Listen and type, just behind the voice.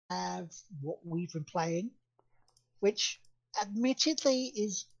have what we've been playing, which admittedly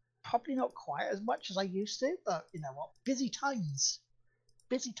is probably not quite as much as I used to, but you know what? Busy times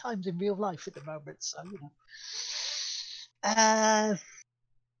in real life at the moment, so you know.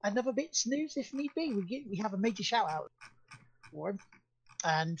 Another bit snooze if need be. We have a major shout out for him,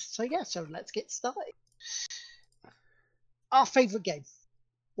 and so yeah. So let's get started. Our favourite game,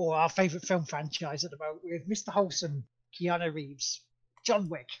 or our favourite film franchise at the moment, with Mr. Wholesome, Keanu Reeves, John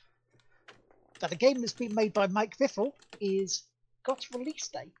Wick. Now, the game that's been made by Mike Biffle is got a release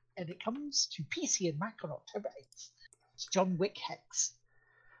date, and it comes to PC and Mac on October 8th. It's John Wick Hex.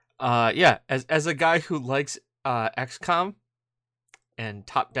 Yeah, as a guy who likes XCOM and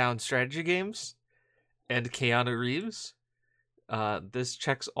top-down strategy games and Keanu Reeves, this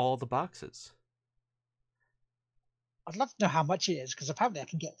checks all the boxes. I'd love to know how much it is, because apparently I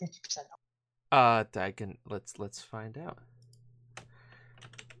can get 50% off. Let's find out.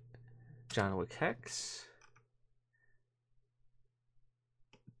 John Wick Hex.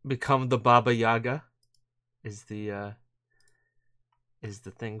 Become the Baba Yaga is the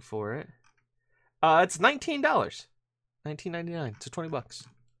thing for it. It's $19. $19.99. So $20.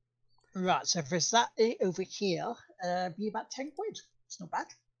 Right, so if it's that over here, be about 10 quid. It's not bad.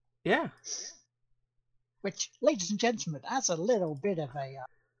 Yeah. Which, ladies and gentlemen, has a little bit of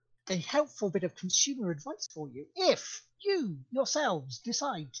a helpful bit of consumer advice for you. If you yourselves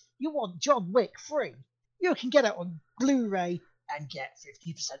decide you want John Wick free, you can get it on Blu-ray and get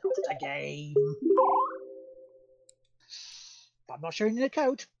 50% off the game. But I'm not showing you the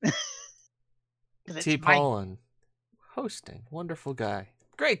code. T. Paulin hosting. Wonderful guy.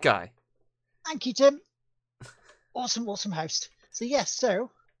 Great guy. Thank you, Tim. Awesome host. So yes, so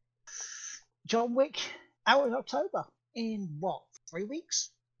John Wick out in October in what, 3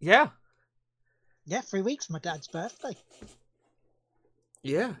 weeks? Yeah. Yeah, 3 weeks. My dad's birthday.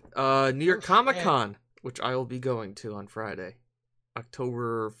 Yeah. New York Comic Con, which I will be going to on Friday,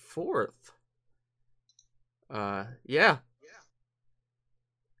 October 4th. Yeah.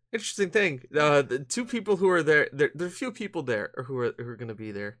 Interesting thing. The two people who are there are a few people there who are going to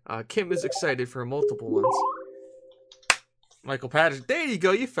be there. Kim is excited for multiple ones. Michael Patterson. There you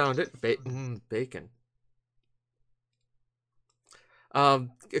go. You found it. Bacon. A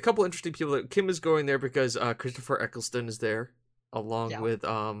couple interesting people. Kim is going there because Christopher Eccleston is there, along with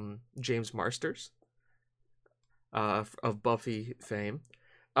James Marsters, of Buffy fame.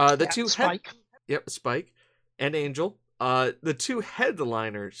 Spike. Spike and Angel. The two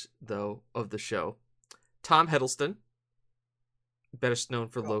headliners, though, of the show, Tom Hiddleston, best known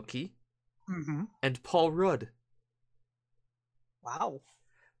for Loki, and Paul Rudd. Wow.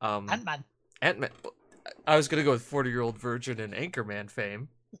 Ant-Man. I was going to go with 40-Year-Old Virgin and Anchorman fame.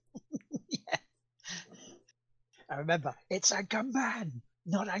 Yeah. I remember, it's Anchorman,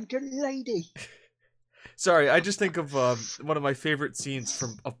 not Anchor Lady. Sorry, I just think of one of my favorite scenes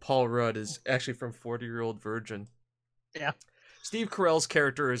of Paul Rudd is actually from 40-Year-Old Virgin. Yeah. Steve Carell's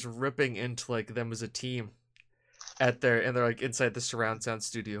character is ripping into like them as a team and they're like inside the surround sound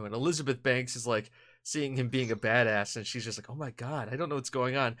studio, and Elizabeth Banks is like seeing him being a badass, and she's just like, oh my god, I don't know what's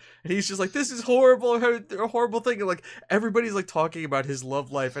going on, and he's just like, this is horrible, a horrible thing, and like everybody's like talking about his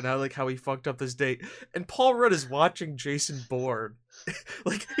love life and how he fucked up this date, and Paul Rudd is watching Jason Bourne.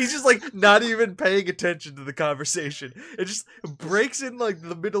 Like he's just like not even paying attention to the conversation. It just breaks in like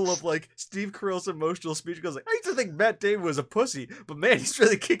the middle of like Steve Carell's emotional speech. He goes like, I used to think Matt Damon was a pussy, but man, he's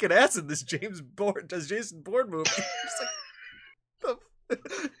really kicking ass in this Jason Bourne movie.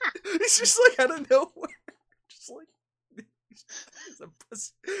 He's just like out of nowhere, just like he's a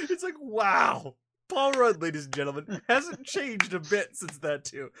pussy. It's like, wow. Paul Rudd, ladies and gentlemen, hasn't changed a bit since that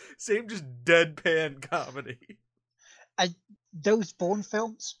too. Same just deadpan comedy. Those Bourne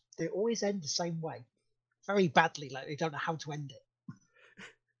films, they always end the same way. Very badly, like they don't know how to end it.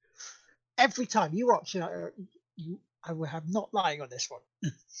 Every time you watch it, I will have not lying on this one.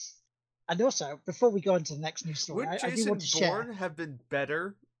 And also, before we go into the next news story, would I do want to share. Bourne have been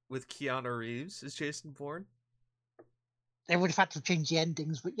better with Keanu Reeves as Jason Bourne? They would have had to change the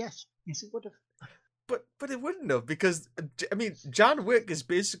endings, but yes, it would have. But it wouldn't have, because I mean, John Wick is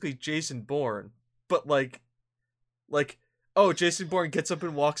basically Jason Bourne, but like, oh, Jason Bourne gets up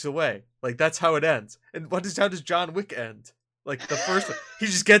and walks away. Like, that's how it ends. And how does John Wick end? Like, the first one, he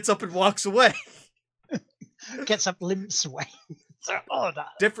just gets up and walks away. Gets up, limps away. So,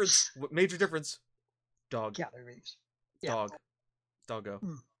 that. Difference, major difference. Dog. Keanu Reeves. Dog. Doggo.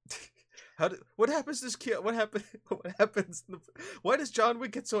 What happens to this kid? What happens? Why does John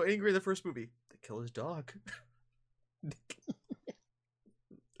Wick get so angry in the first movie? They kill his dog.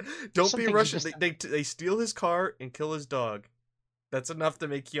 Don't be Russian. They steal his car and kill his dog. That's enough to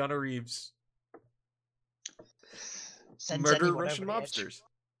make Keanu Reeves Sends murder anyone Russian over the edge. mobsters.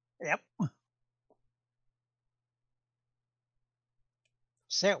 Yep.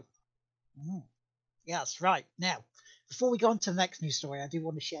 So, yes, right. Now, before we go on to the next news story, I do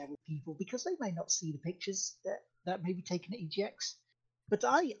want to share with people, because they may not see the pictures that may be taken at EGX. But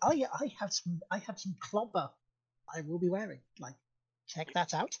I have some clobber I will be wearing. Like, check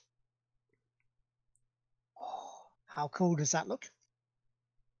that out. Oh, how cool does that look?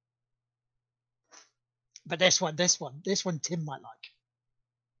 But this one Tim might like.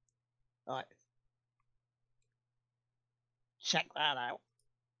 All right. Check that out.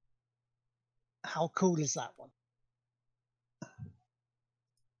 How cool is that one?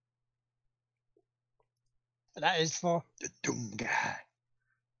 That is for the Doom guy.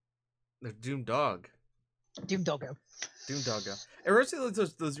 The Doom Dog. Doom Doggo. Doom Doggo. And originally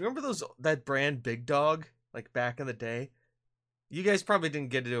those remember that brand Big Dog, like back in the day? You guys probably didn't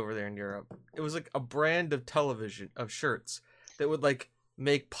get it over there in Europe. It was like a brand of television, of shirts that would like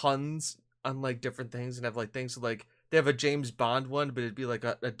make puns on like different things and have like things like they have a James Bond one, but it'd be like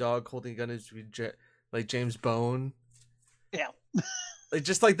a dog holding a gun, it'd be like James Bone. Yeah. Like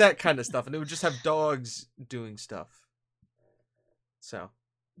just like that kind of stuff, and it would just have dogs doing stuff. So,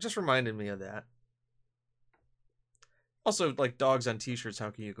 just reminded me of that. Also, like dogs on T-shirts, how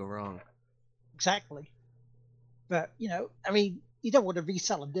can you go wrong? Exactly. But I mean, you don't want to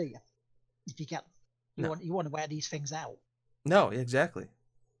resell them, do you? If you can, you want to wear these things out. No, exactly.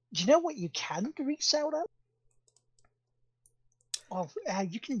 Do you know what you can resell though? Well,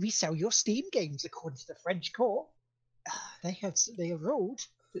 you can resell your Steam games according to the French court. They have ruled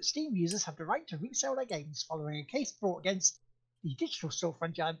that Steam users have the right to resell their games following a case brought against the digital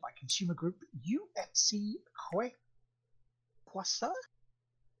storefront giant by consumer group UFC Quasa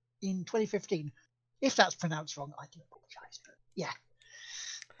in 2015. If that's pronounced wrong, I do apologize. But yeah,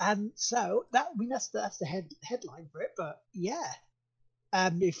 and so that's the headline for it. But yeah,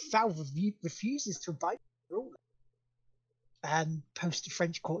 if Valve refuses to abide by the rule and post the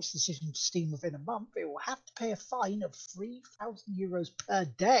French court's decision to Steam within a month, it will have to pay a fine of €3,000 per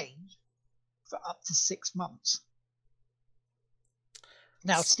day for up to 6 months.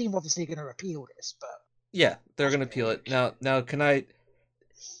 Now, Steam obviously going to appeal this, but yeah, they're going to appeal it. Now,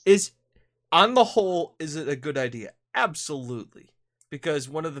 on the whole, is it a good idea? Absolutely. Because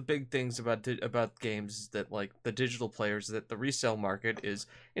one of the big things about games is that, like, the digital players, that the resale market is,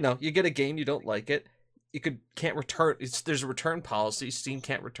 you get a game, you don't like it, can't return. There's a return policy. Steam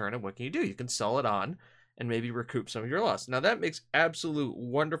can't return it. What can you do? You can sell it on and maybe recoup some of your loss. Now that makes absolute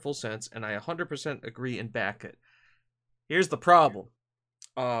wonderful sense, and I 100% agree and back it. Here's the problem.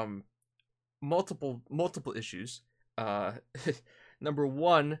 Multiple issues. Number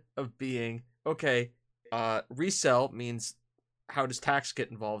one of being, okay, resell means, how does tax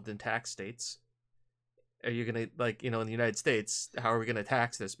get involved in tax states? Are you going to, in the United States, how are we going to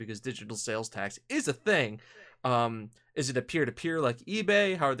tax this? Because digital sales tax is a thing. Is it a peer-to-peer like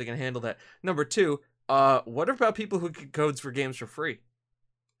eBay? How are they going to handle that? Number two, what about people who get codes for games for free?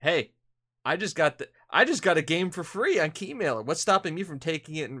 Hey, I just got a game for free on Keymailer. What's stopping me from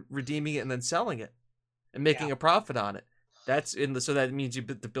taking it and redeeming it and then selling it and making a profit on it? So that means you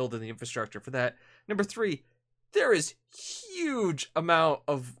have to build in the infrastructure for that. Number three, there is huge amount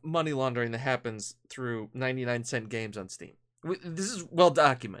of money laundering that happens through 99-cent games on Steam. This is well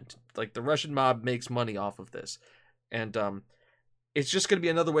documented. Like, the Russian mob makes money off of this. And it's just going to be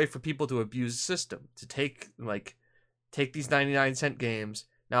another way for people to abuse the system. To take these 99-cent games.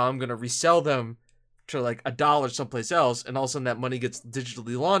 Now I'm going to resell them to like $1 someplace else. And all of a sudden that money gets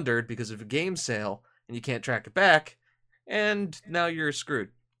digitally laundered because of a game sale. And you can't track it back. And now you're screwed.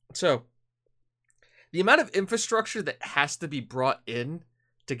 So, the amount of infrastructure that has to be brought in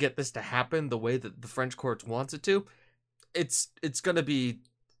to get this to happen the way that the French courts wants it to, it's going to be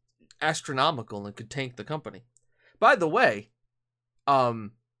astronomical and could tank the company. By the way,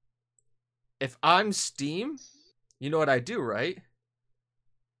 if I'm Steam, you know what I do, right?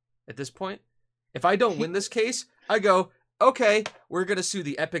 At this point, if I don't win this case, I go, okay, we're going to sue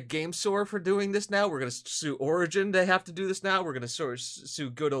the Epic Game Store for doing this now. We're going to sue Origin. They have to do this now. We're going to sue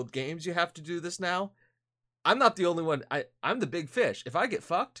Good Old Games. You have to do this now. I'm not the only one. I'm the big fish. If I get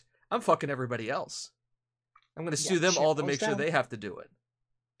fucked, I'm fucking everybody else. I'm going to sue them all to make sure they have to do it.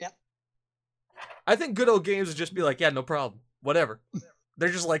 Yep. I think Good Old Games would just be like, yeah, no problem. Whatever. They're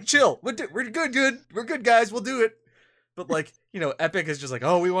just like, chill. We're good. We're good, guys. We'll do it. But, like, Epic is just like,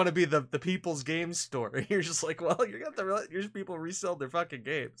 oh, we want to be the people's game store. And you're just like, well, you're going to let your people resell their fucking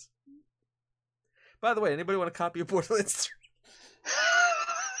games. By the way, anybody want a copy of Borderlands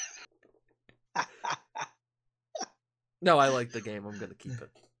 3? No, I like the game. I'm gonna keep it.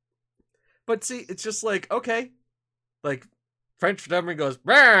 But see, it's just like, okay, like French government goes,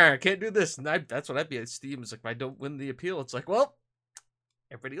 can't do this, and that's what I'd be at Steam. It's like, if I don't win the appeal, it's like, well,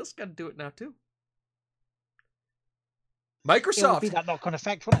 everybody else got to do it now too. Microsoft. It would be that knock-on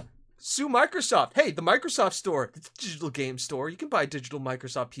effect, wouldn't it? Sue Microsoft. Hey, the Microsoft Store, the digital game store. You can buy digital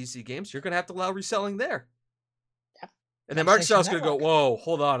Microsoft PC games. You're gonna have to allow reselling there. Yeah. And then Microsoft's gonna go, whoa,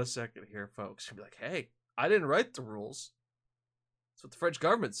 hold on a second here, folks. You'll be like, hey, I didn't write the rules. That's what the French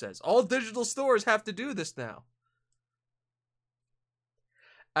government says. All digital stores have to do this now.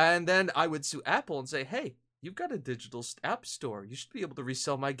 And then I would sue Apple and say, hey, you've got a digital app store. You should be able to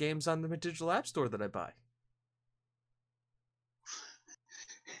resell my games on the digital app store that I buy.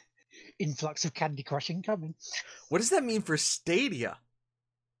 Influx of Candy Crush incoming. What does that mean for Stadia?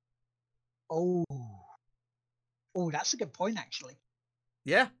 Oh, that's a good point, actually.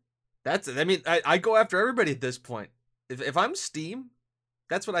 Yeah, that's it. I mean, I go after everybody at this point. If I'm Steam,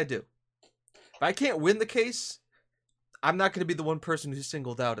 that's what I do. If I can't win the case, I'm not going to be the one person who's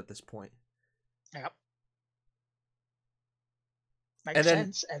singled out at this point. Yep. Makes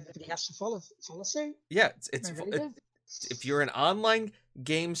sense. Everybody has to follow suit. Yeah, if you're an online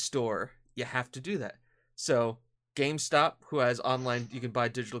game store, you have to do that. So GameStop, who has online, you can buy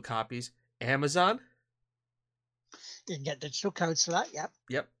digital copies. Amazon, you can get digital codes for that.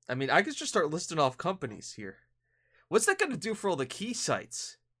 Yep. I mean, I could just start listing off companies here. What's that going to do for all the key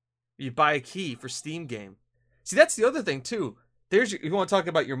sites? You buy a key for Steam game. See, that's the other thing too. You want to talk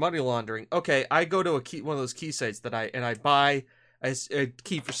about your money laundering? Okay, I go to one of those key sites that I buy a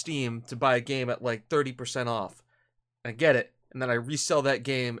key for Steam to buy a game at like 30% off. I get it, and then I resell that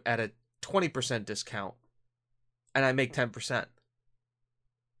game at a 20% discount, and I make 10%.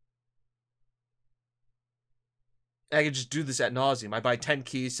 I could just do this ad nauseum. I buy 10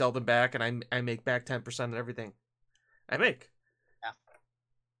 keys, sell them back, and I make back 10% of everything I make. Yeah.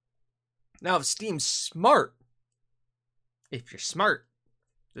 Now, if Steam's smart, if you're smart,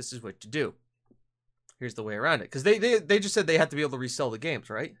 this is what you do. Here's the way around it. Because they just said they have to be able to resell the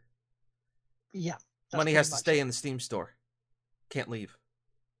games, right? Yeah. Money has to stay in the Steam store. Can't leave.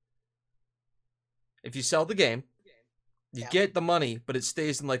 If you sell the game, you get the money, but it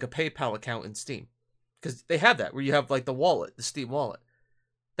stays in like a PayPal account in Steam. Because they have that, where you have like the wallet, the Steam wallet.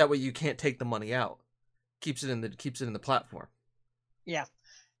 That way you can't take the money out. Keeps it in the platform. Yeah.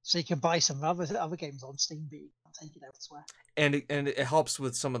 So you can buy some other games on Steam, but you can't take it elsewhere. And it helps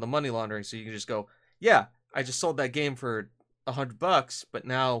with some of the money laundering, so you can just go, yeah, I just sold that game for $100, but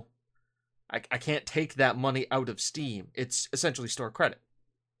now I can't take that money out of Steam. It's essentially store credit.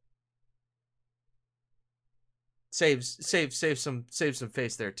 Saves some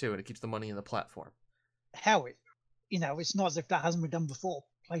face there too, and it keeps the money in the platform. Hell, it's not as if that hasn't been done before.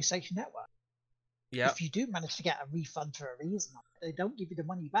 PlayStation Network. Yeah. If you do manage to get a refund for a reason, they don't give you the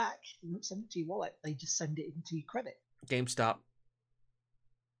money back. They don't send it to your wallet. They just send it into your credit. GameStop.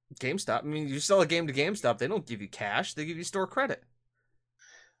 I mean, you sell a game to GameStop, they don't give you cash. They give you store credit.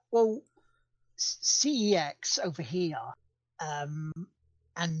 Well, CEX over here,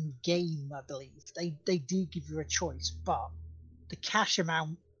 and Game, I believe, they do give you a choice, but the cash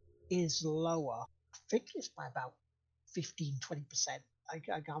amount is lower. I think it's by about 15-20%. I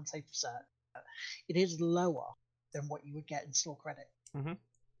can't say for certain. It is lower than what you would get in store credit. Mm-hmm.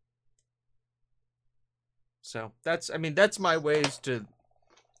 So that's my ways to.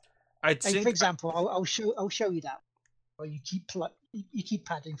 For example, I'll show you that. Or you keep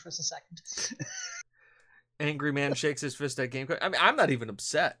padding for us a second. Angry man shakes his fist at game. I mean, I'm not even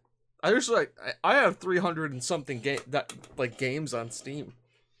upset. I have 300 and something games on Steam.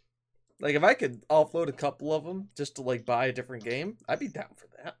 Like, if I could offload a couple of them just to like buy a different game, I'd be down for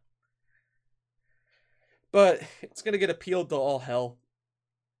that. But it's gonna get appealed to all hell.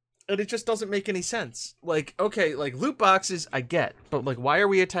 And it just doesn't make any sense. Like, okay, like loot boxes, I get, but like, why are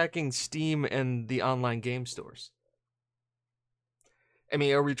we attacking Steam and the online game stores? I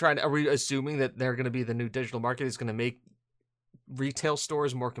mean, are we assuming that they're going to be the new digital market is going to make retail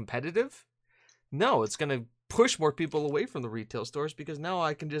stores more competitive? No, it's going to push more people away from the retail stores because now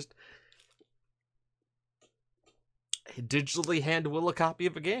I can just digitally hand Will a copy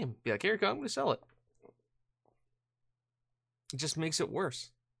of a game. Be like, here you go, I'm going to sell it. It just makes it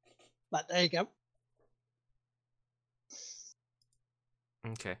worse. But there you go.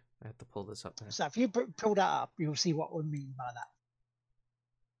 Okay, I have to pull this up now. So if you pull that up, you'll see what we mean by that.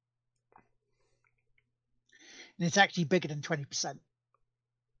 And it's actually bigger than 20%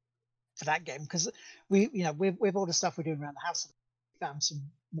 for that game because with all the stuff we're doing around the house, we found some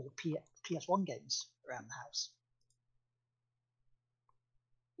more PS1 games around the house.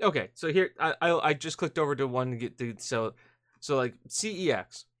 Okay, so here I just clicked over to one to get the so like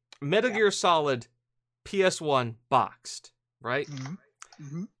CEX, Metal Gear Solid, PS1 boxed, right?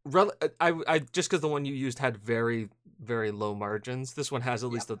 Mm-hmm. I just because the one you used had very very low margins. This one has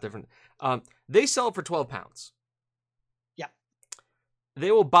at least a different. They sell it for £12. Yeah.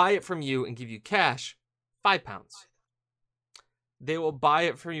 They will buy it from you and give you cash, £5. They will buy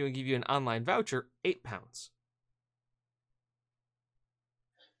it from you and give you an online voucher, £8.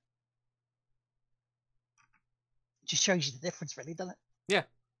 Just shows you the difference, really, doesn't it? Yeah.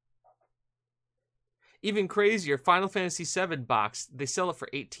 Even crazier, Final Fantasy VII box, they sell it for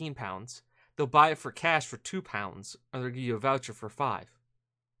 £18. They'll buy it for cash for £2, and they'll give you a voucher for $5.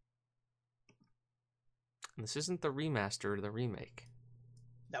 And this isn't the remaster or the remake.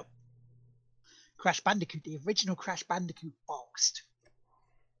 No. Crash Bandicoot, the original Crash Bandicoot boxed.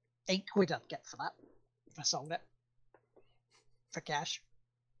 £8 I'd get for that if I sold it for cash.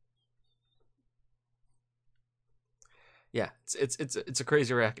 Yeah, it's a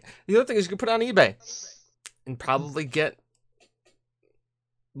crazy racket. The other thing is you can put it on eBay and probably get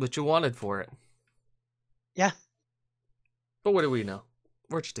what you wanted for it. Yeah. But what do we know?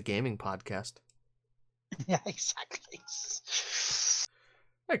 We're just a gaming podcast. Yeah, exactly.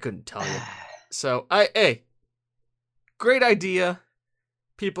 I couldn't tell you. So, hey, great idea.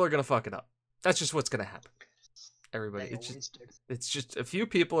 People are going to fuck it up. That's just what's going to happen. Everybody. It's just a few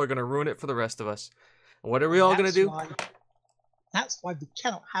people are going to ruin it for the rest of us. And what are we all going to do? That's why we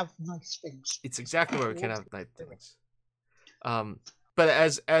cannot have nice things. It's exactly why we can't have nice things. But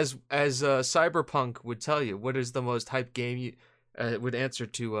as Cyberpunk would tell you, what is the most hyped game you would answer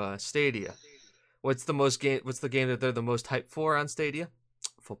to Stadia? What's the game that they're the most hyped for on Stadia?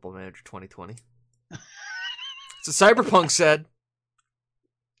 Football Manager 2020. So Cyberpunk said.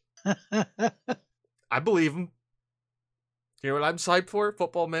 I believe him. You know what I'm hyped for?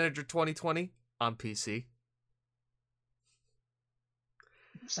 Football Manager 2020 on PC.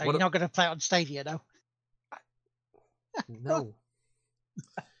 So you're not going to play it on Stadia, no? No.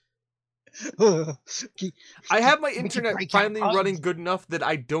 I have my internet finally running good enough that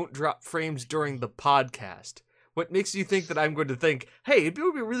I don't drop frames during the podcast. What makes you think that I'm going to think, hey, it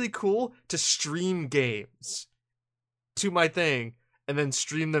would be really cool to stream games to my thing and then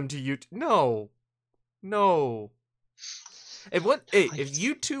stream them to YouTube? No. If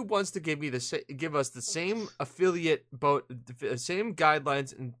YouTube wants to give us the same affiliate, the same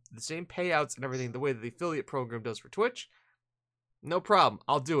guidelines and the same payouts and everything, the way that the affiliate program does for Twitch, no problem.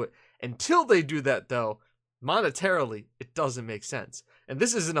 I'll do it. Until they do that, though, monetarily, it doesn't make sense. And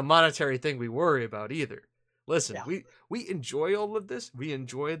this isn't a monetary thing we worry about either. Listen, we enjoy all of this. We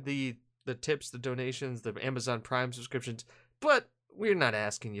enjoy the tips, the donations, the Amazon Prime subscriptions, but we're not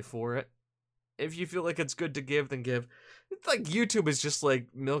asking you for it. If you feel like it's good to give, then give. It's like YouTube is just like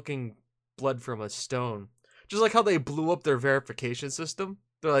milking blood from a stone. Just like how they blew up their verification system.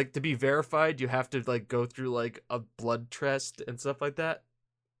 They're like, to be verified, you have to like go through like a blood test and stuff like that.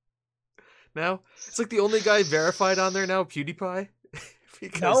 Now, it's like the only guy verified on there now, PewDiePie.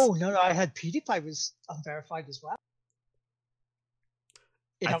 No, I heard PewDiePie was unverified as well.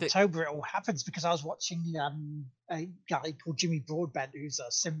 In October, it all happens because I was watching a guy called Jimmy Broadbent, who's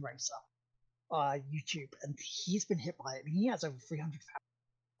a sim racer. YouTube, and he's been hit by it. I mean, he has over 300,000.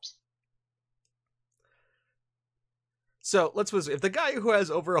 So let's listen. If the guy who has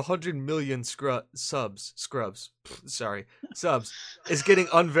over 100 million subs is getting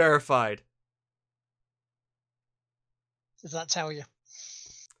unverified, does that tell you?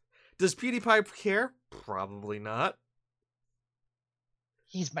 Does PewDiePie care? Probably not.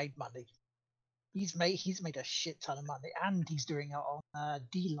 He's made money. He's made a shit ton of money, and he's doing it on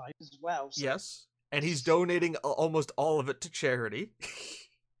D-Live as well. So. Yes, and he's donating almost all of it to charity.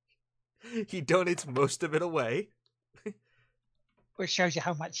 He donates most of it away. Which shows you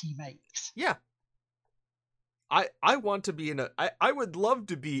how much he makes. Yeah. I want to be I would love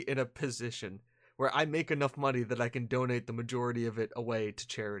to be in a position where I make enough money that I can donate the majority of it away to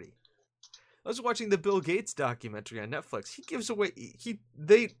charity. I was watching the Bill Gates documentary on Netflix. He gives away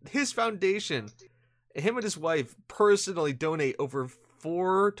his foundation, him and his wife personally donate over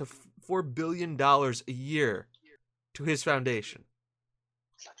 $4 billion a year to his foundation.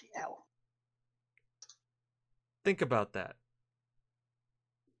 Bloody hell. Think about that.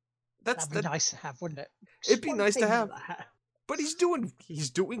 That'd be nice to have, wouldn't it? It'd be nice to have. But he's doing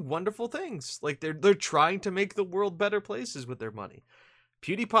wonderful things. Like they're trying to make the world better places with their money.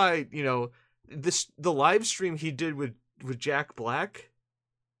 PewDiePie, the live stream he did with Jack Black,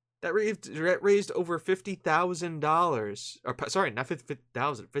 that raised over $50,000. Or sorry, not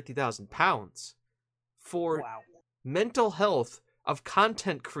 50,000, £50,000 for mental health of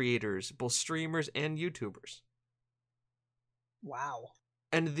content creators, both streamers and YouTubers. Wow.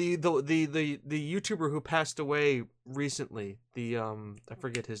 And the YouTuber who passed away recently, I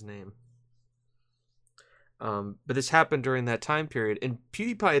forget his name. But this happened during that time period, and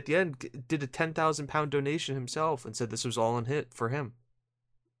PewDiePie at the end did a 10,000 pound donation himself and said this was all in hit for him.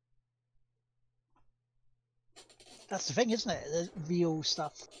 That's the thing, isn't it? The real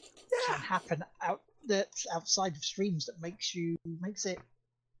stuff can happen that's outside of streams that makes it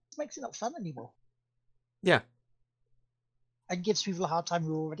not fun anymore. Yeah. And gives people a hard time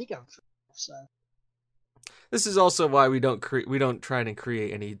who are already going through it, so. This is also why we don't try to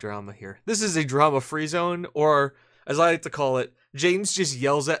create any drama here. This is a drama-free zone, or as I like to call it, James just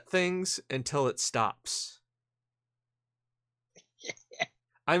yells at things until it stops. Yeah.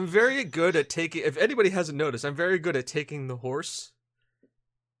 I'm very good at taking, if anybody hasn't noticed, I'm very good at taking the horse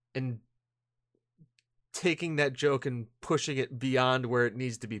and taking that joke and pushing it beyond where it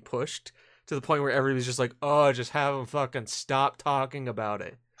needs to be pushed to the point where everybody's just like, oh, just have them fucking stop talking about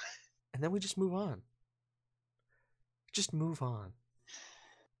it. And then we just move on. Just move on.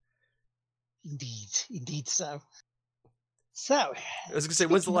 Indeed so. So, I was going to say,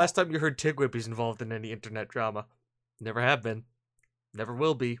 when's the last time you heard Tigwhippy's involved in any internet drama? Never have been. Never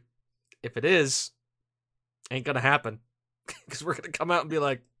will be. If it is, ain't gonna happen. Because we're gonna come out and be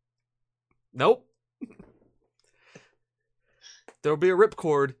like, nope. There'll be a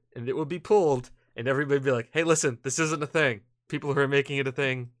ripcord, and it will be pulled, and everybody will be like, hey, listen, this isn't a thing. People who are making it a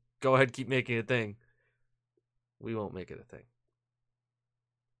thing, go ahead, keep making it a thing. We won't make it a thing.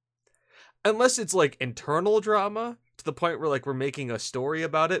 Unless it's like internal drama, to the point where like we're making a story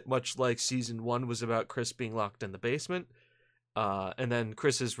about it, much like season 1 was about Chris being locked in the basement. And then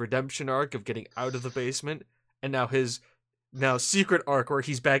Chris's redemption arc of getting out of the basement, and now his secret arc where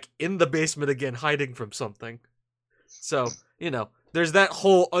he's back in the basement again, hiding from something. So, there's that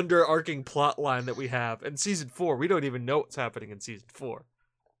whole underarching plot line that we have. In season 4, we don't even know what's happening in season 4.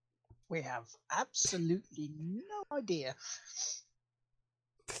 We have absolutely no idea.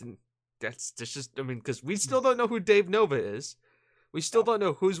 That's just, because we still don't know who Dave Nova is. We still don't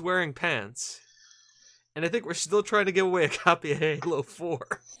know who's wearing pants. And I think we're still trying to give away a copy of Halo 4.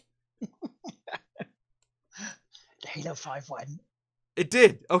 The Halo 5 one. It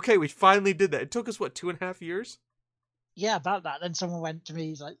did. Okay, we finally did that. It took us, 2.5 years? Yeah, about that. Then someone went to me,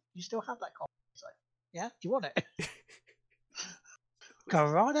 he's like, you still have that copy? He's like, yeah, do you want it? Go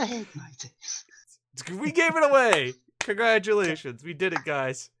right ahead, mate. We gave it away! Congratulations. We did it,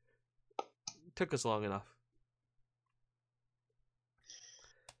 guys. It took us long enough.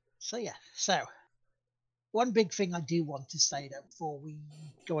 So, one big thing I do want to say though before we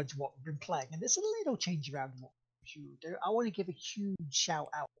go into what we've been playing, and it's a little change around what you do. I want to give a huge shout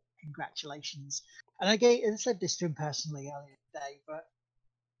out, congratulations, and I said this to him personally earlier today, but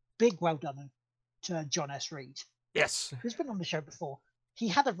big well done to John S. Reed. Yes, who's been on the show before. He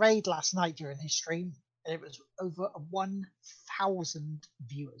had a raid last night during his stream, and it was over 1,000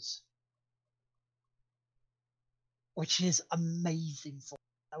 viewers, which is amazing for him.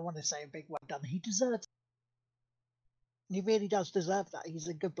 I want to say a big well done. He deserves it. He really does deserve that. He's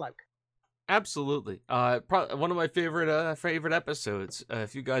a good bloke. Absolutely. Probably one of my favorite episodes.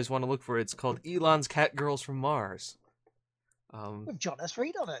 If you guys want to look for it, it's called Elon's Cat Girls from Mars. With John S.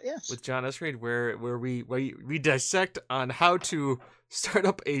 Reed on it, yes. With John S. Reed, where we dissect on how to start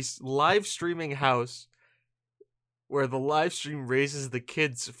up a live streaming house where the live stream raises the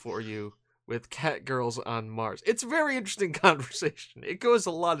kids for you with cat girls on Mars. It's a very interesting conversation. It goes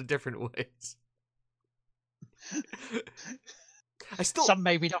a lot of different ways. Some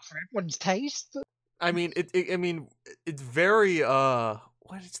maybe not for everyone's taste. But... it's very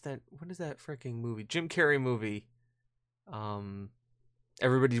what is that freaking movie? Jim Carrey movie.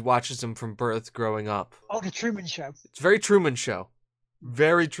 Everybody watches him from birth growing up. Oh, the Truman Show. It's very Truman Show.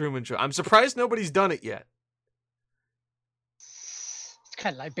 Very Truman Show. I'm surprised nobody's done it yet. It's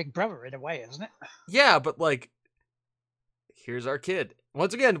kind of like Big Brother in a way, isn't it? Yeah, but like, here's our kid.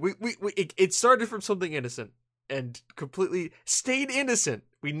 Once again, it started from something innocent and completely stayed innocent.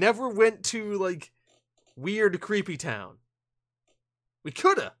 We never went to like weird, creepy town. We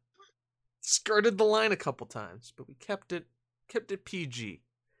coulda skirted the line a couple times, but we kept it PG.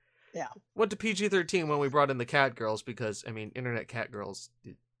 Yeah. Went to PG-13 when we brought in the cat girls because internet cat girls.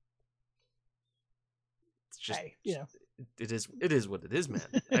 It's just, it is what it is, man.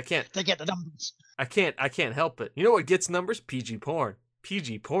 I can't. They get the numbers. I can't help it. You know what gets numbers? PG porn.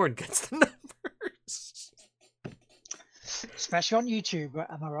 PG porn gets the numbers. Especially on YouTube,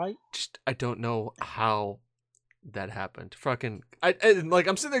 am I right? I don't know how that happened. Fucking, I'm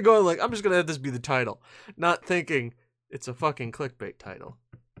sitting there going like, I'm just gonna have this be the title, not thinking It's a fucking clickbait title.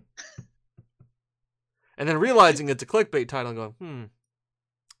 And then realizing it's a clickbait title and going,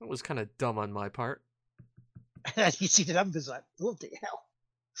 that was kind of dumb on my part. And you see the numbers like, bloody hell.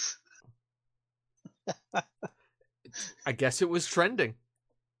 I guess it was trending.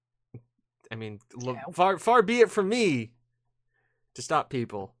 I mean, far be it from me to stop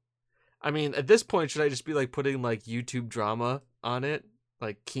people. I mean, at this point, should I just be like putting like YouTube drama on it?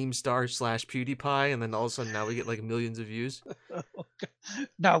 Like Keemstar/PewDiePie, and then all of a sudden now we get like millions of views?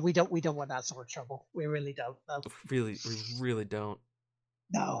 No, we don't want that sort of trouble. We really don't. No. We really don't.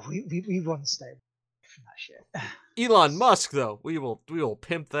 No, we want to stay away from that shit. Elon Musk, though, we will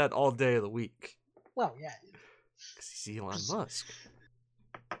pimp that all day of the week. Well, yeah. Because he's Elon Musk.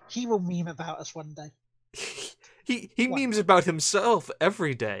 He will meme about us one day. he memes about himself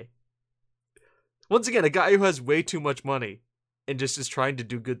every day. Once again, a guy who has way too much money and just is trying to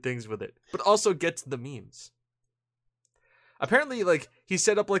do good things with it, but also gets the memes. Apparently, like, he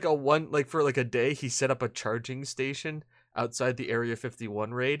set up like for a day, he set up a charging station outside the Area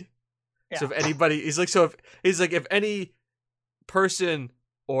 51 raid. Yeah. So if anybody, if any person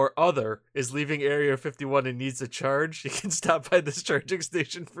or other is leaving Area 51 and needs a charge, you can stop by this charging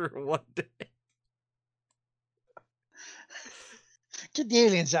station for one day. Get the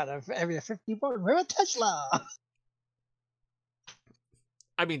aliens out of Area 51. We're a Tesla.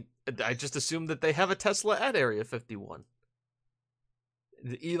 I mean, I just assumed that they have a Tesla at Area 51.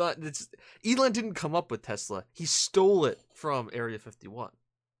 Elon didn't come up with Tesla. He stole it from Area 51.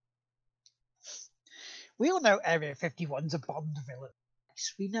 We all know Area 51's a Bond villain.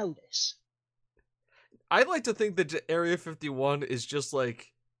 We know this. I like to think that Area 51 is just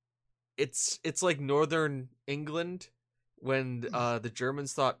like it's like northern England when the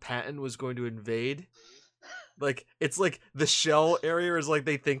Germans thought Patton was going to invade. Like, it's like the shell area is like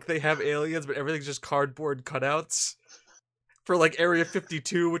they think they have aliens, but everything's just cardboard cutouts for like Area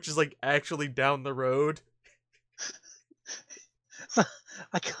 52, which is like actually down the road.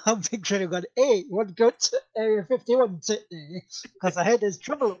 I can't picture anyone going, hey, you want to go to Area 51 today? Because I heard there's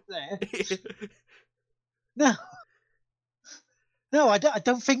trouble up there. No, I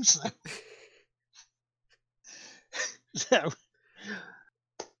don't think so. So,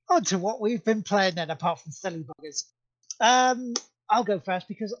 on to what we've been playing then, apart from Silly Buggers. I'll go first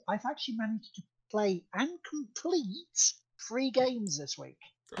because I've actually managed to play and complete 3 games this week.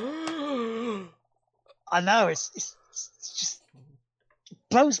 I know, it's just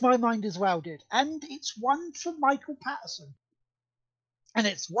blows my mind as well, dude. And it's one for Michael Patterson. And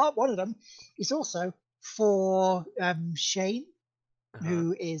it's one of them is also for Shane,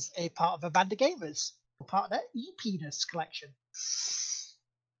 who is a part of a band of gamers, part of their E-Penis collection.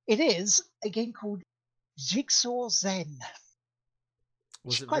 It is a game called Jigsaw Zen.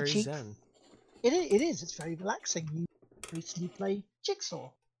 Was it very cheap. Zen? It is. It's very relaxing. You basically play Jigsaw,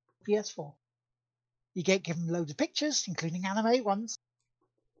 PS4. You get given loads of pictures, including anime ones,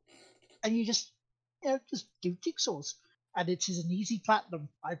 and you just do jigsaws. And it is an easy platinum.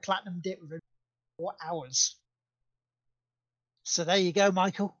 I platinumed it within 4 hours. So there you go,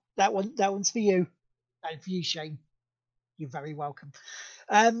 Michael. That one's for you, and for you, Shane. You're very welcome.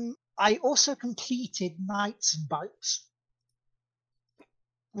 I also completed Knights and Bikes,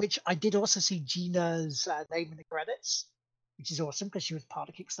 which I did also see Gina's name in the credits, which is awesome because she was part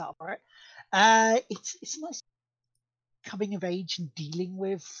of Kickstarter for it. It's a nice coming of age and dealing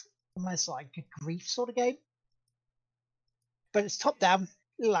with almost like a grief sort of game. But it's top down,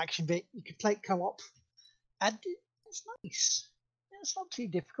 little action bit. You can play it co-op, and it's nice. It's not too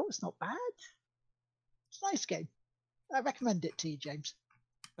difficult. It's not bad. It's a nice game. I recommend it to you, James.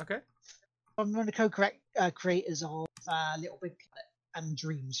 Okay. I'm one of the co-creators of Little Big Planet and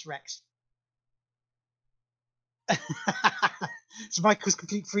Dreams Rex. So Michael's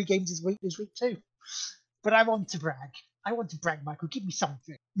complete 3 games this week too. But I want to brag. Michael. Give me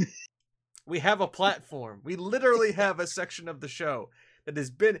something. We have a platform. We literally have a section of the show that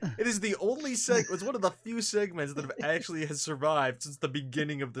has been. It is the only it's one of the few segments that have actually has survived since the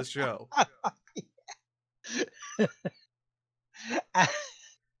beginning of the show.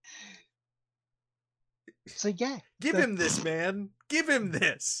 So yeah, give him this, man. Give him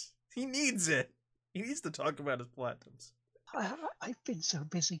this. He needs it. He needs to talk about his platinums. I've been so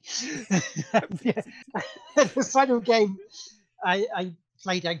busy. The final game I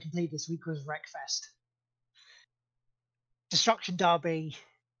played and completed this week was Wreckfest. Destruction Derby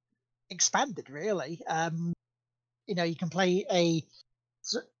expanded, really. You can play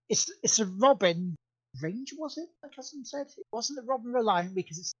it's a Robin Ranger, was it? My cousin said it wasn't a Robin Reliant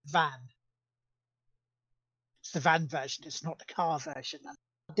because it's the van. It's the van version. It's not the car version. And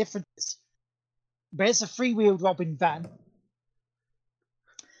the difference is But it's a three-wheeled Robin van.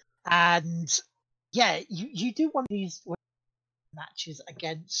 And yeah, you do one of these matches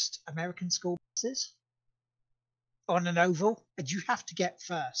against American school buses on an oval, and you have to get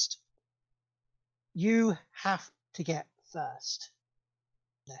first. You have to get first.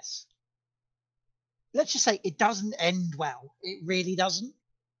 Yes. Let's just say it doesn't end well. It really doesn't.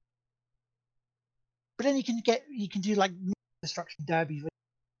 But then you can do like destruction derbies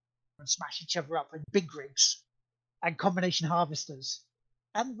and smash each other up in big rigs and combination harvesters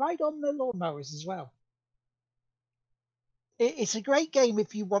and ride on the lawnmowers as well. It's a great game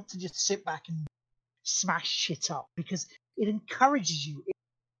if you want to just sit back and smash shit up, because it encourages you, it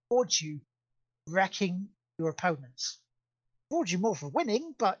rewards you wrecking your opponents. It rewards you more for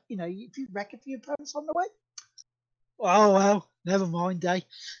winning, but you know, if you wreck a few opponents on the way, oh well, never mind, eh?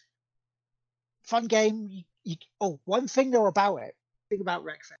 Fun game. One thing though about it, thing about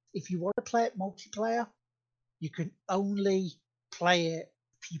Wreckfest, if you want to play it multiplayer, you can only play it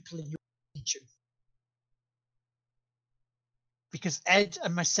with people in your region. Because Ed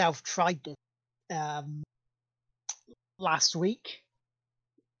and myself tried this last week,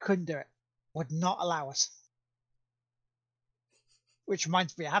 couldn't do it, would not allow us. Which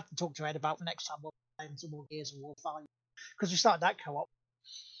reminds me, I have to talk to Ed about the next time we'll play some more Gears of War 5, because we started that co-op,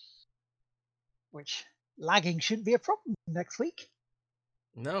 which lagging shouldn't be a problem next week.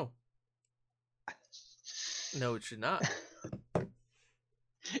 No, it should not.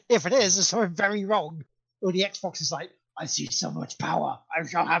 If it is, there's something very wrong. Or the Xbox is like, I see so much power, I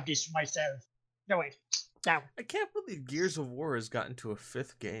shall have this for myself. No, wait. Down. I can't believe Gears of War has gotten to a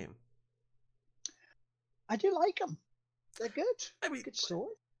 5th game. I do like them. They're good. I mean, good story.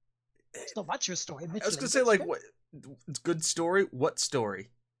 It's not much of a story. I was going to say, like, what? It's good story? What story?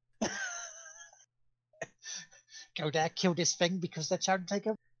 Go there, kill this thing because they're trying to take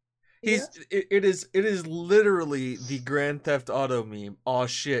over. It is literally the Grand Theft Auto meme. Oh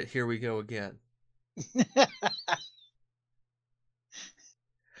shit, here we go again.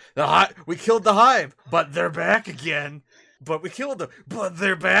 We killed the Hive, but they're back again. But we killed them, but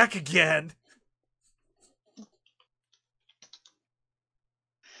they're back again.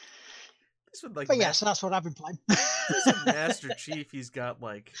 But yeah, so that's what I've been playing. This is Master Chief. He's got,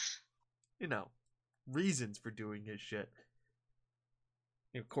 like, you know, reasons for doing his shit.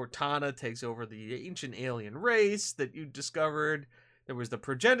 You know, Cortana takes over the ancient alien race that you discovered. There was the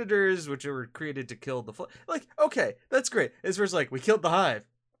progenitors, which were created to kill the... Like, okay, that's great. It's first like, we killed the Hive,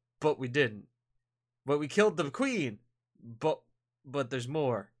 but we didn't. But we killed the Queen, but there's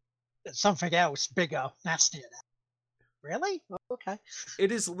more. Something else, bigger, nastier. Really? Okay.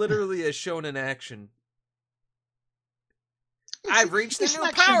 It is literally a shonen action. I've reached the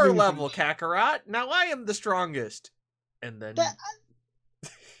new power level, Kakarot. Now I am the strongest. And then...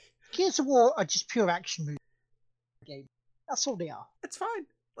 Gears of War are just pure action movie game. That's all they are. It's fine.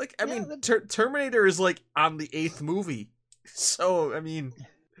 Like, I mean, Terminator is, like, on the 8th movie. So, I mean...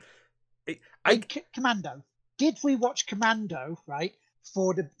 Commando. Did we watch Commando, right,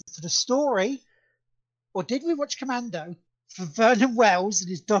 for the story? Or did we watch Commando for Vernon Wells and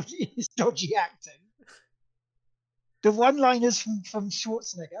his dodgy acting? The one-liners from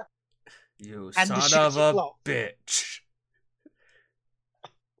Schwarzenegger. You son of a bitch.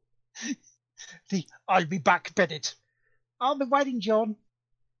 I'll be back, Bennett. I'll be waiting, John.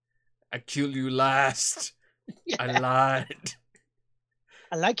 I kill you last. Yeah. I lied.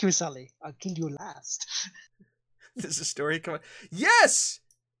 I like you, Sully. I'll kill you last. There's a story coming. Yes!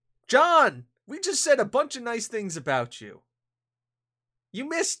 John! We just said a bunch of nice things about you. You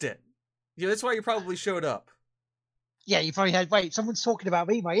missed it. Yeah, that's why you probably showed up. Yeah, you probably had, wait, someone's talking about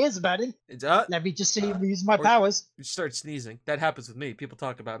me. My ears are burning. Let me just see him use my powers. You start sneezing. That happens with me. People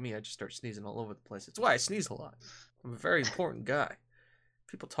talk about me. I just start sneezing all over the place. It's why I sneeze a lot. I'm a very important guy.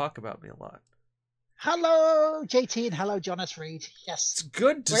 People talk about me a lot. Hello, JT, and hello, Jonas Reed. Yes. It's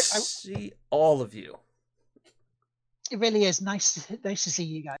good to see all of you. It really is. Nice to see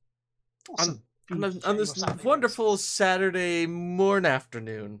you guys. Awesome. On this wonderful Saturday morning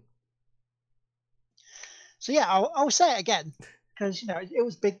afternoon. So yeah, I'll say it again, because, you know, it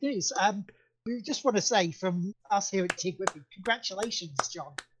was big news. We just want to say from us here at Team Whippy, congratulations,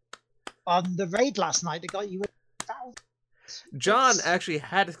 John, on the raid last night that got you 1,000. John actually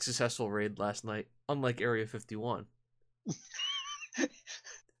had a successful raid last night, unlike Area 51.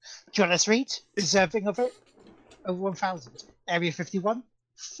 Jonas Reed, deserving of it, over 1,000. Area 51,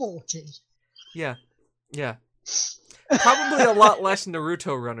 40. Yeah. Probably a lot less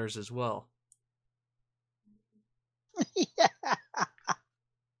Naruto runners as well. Yeah.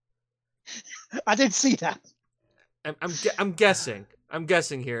 I didn't see that. I'm guessing. I'm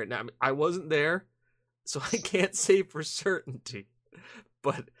guessing here. Now, I wasn't there, so I can't say for certainty.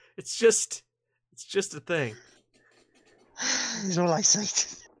 But it's just a thing. Is all I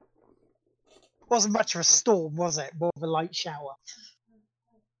say. Wasn't much of a storm, was it? More of a light shower.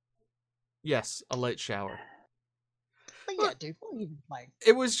 Yes, a light shower. But yeah, dude, what are you playing?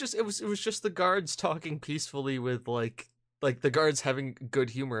 It was just the guards talking peacefully with like the guards having good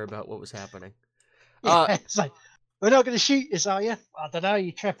humor about what was happening. Yeah, it's like, we're not going to shoot this, are you? I don't know.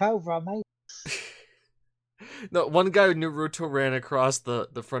 You trip over, mate. No, one guy, Naruto, ran across the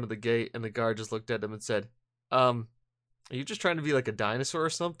front of the gate, and the guard just looked at him and said, "Are you just trying to be like a dinosaur or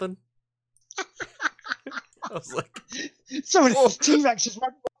something?" I was like, so T-Rex is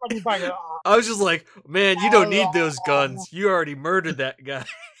running by. I was just like, man, you don't need those guns. You already murdered that guy.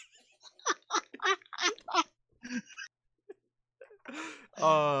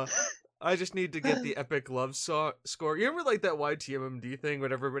 I just need to get the epic love score. You remember like that YTMMD thing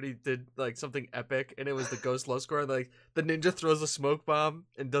when everybody did like something epic and it was the ghost love score and like the ninja throws a smoke bomb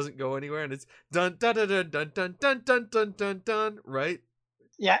and doesn't go anywhere and it's dun dun dun dun dun dun dun dun dun dun dun, right?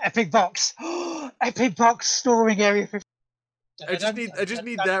 Yeah, epic box. Epic box storing area 50. I just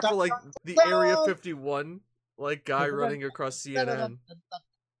need that for like the Area 51 like guy running across CNN.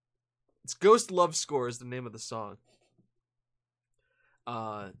 It's Ghost Love Score is the name of the song.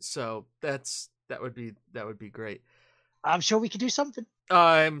 So that would be great. I'm sure we could do something.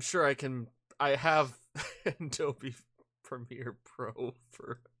 I'm sure I can. I have Adobe Premiere Pro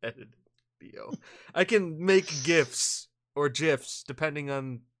for editing video. I can make GIFs or GIFs depending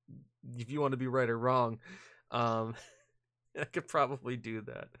on if you want to be right or wrong. I could probably do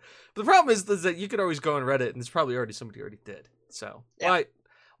that. But the problem is that you could always go on Reddit and there's probably already somebody already did. So yeah.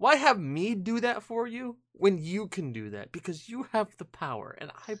 Why have me do that for you when you can do that? Because you have the power,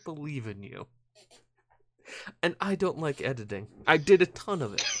 and I believe in you. And I don't like editing. I did a ton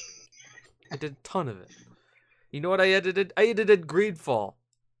of it. You know what I edited? I edited Greedfall.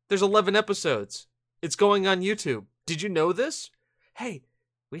 There's 11 episodes. It's going on YouTube. Did you know this? Hey,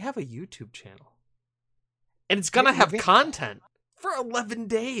 we have a YouTube channel. And it's gonna have content for 11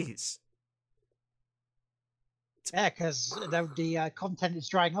 days. Yeah, because the content is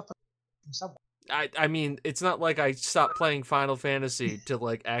drying up from somewhere. I mean, it's not like I stopped playing Final Fantasy to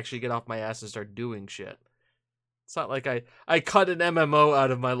like actually get off my ass and start doing shit. It's not like I cut an MMO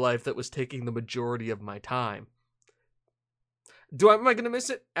out of my life that was taking the majority of my time. Am I gonna miss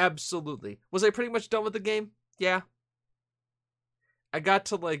it? Absolutely. Was I pretty much done with the game? Yeah. I got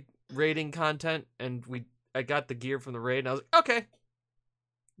to like raiding content and I got the gear from the raid and I was like, okay.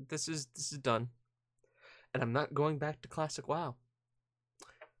 This is done. And I'm not going back to Classic WoW.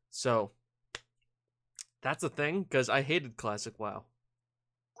 So, that's a thing, because I hated Classic WoW.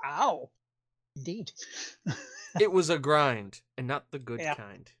 Ow. Indeed. It was a grind, and not the good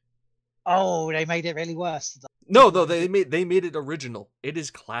kind. Oh, they made it really worse. No, they made it original. It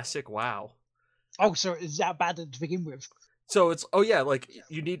is Classic WoW. Oh, so it's that bad to begin with? So it's, like,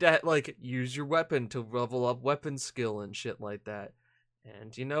 you need to, like, use your weapon to level up weapon skill and shit like that.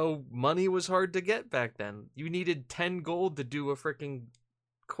 And, money was hard to get back then. You needed 10 gold to do a freaking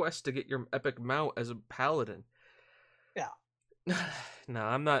quest to get your epic mount as a paladin. Yeah. No,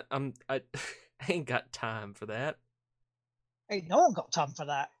 I ain't got time for that. Ain't no one got time for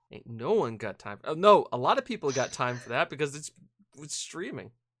that. Ain't no one got time. No, a lot of people got time for that because it's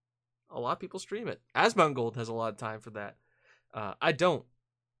streaming. A lot of people stream it. Asmongold has a lot of time for that. I don't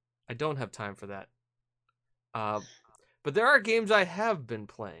have time for that. But there are games I have been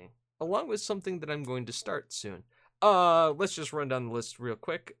playing, along with something that I'm going to start soon. Let's just run down the list real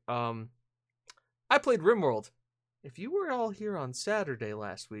quick. I played RimWorld. If you were all here on Saturday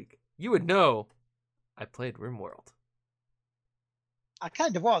last week, you would know I played RimWorld. I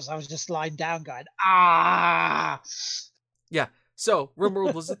kind of was. I was just lying down going, ah! Yeah, so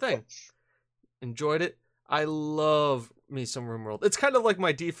RimWorld was the thing. Enjoyed it. I love me some RimWorld. It's kind of like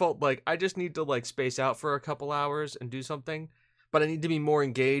my default, like, I just need to, like, space out for a couple hours and do something, but I need to be more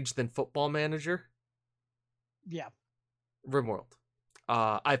engaged than Football Manager. Yeah. RimWorld.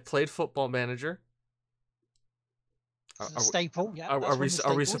 I played Football Manager. Staple, yeah.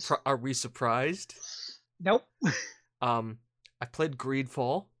 Are we surprised? Nope. I played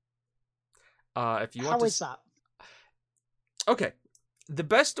Greedfall. If you How want to... is that? Okay. The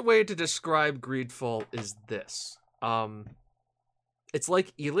best way to describe Greedfall is this. It's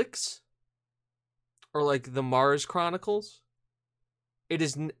like Elix, or like the Mars Chronicles. It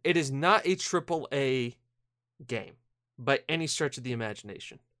is not a AAA game by any stretch of the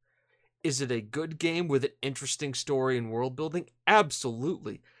imagination. Is it a good game with an interesting story and world building?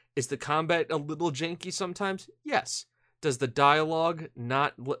 Absolutely. Is the combat a little janky sometimes? Yes. Does the dialogue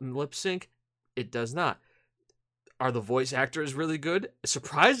not lip sync? It does not. Are the voice actors really good?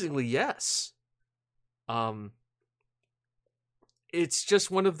 Surprisingly, yes. It's just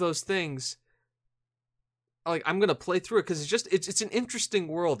one of those things. Like, I'm gonna play through it because it's an interesting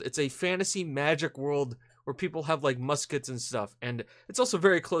world. It's a fantasy magic world where people have like muskets and stuff, and it's also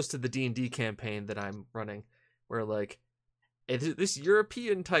very close to the D&D campaign that I'm running, where like this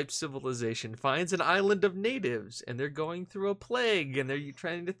European type civilization finds an island of natives, and they're going through a plague, and they're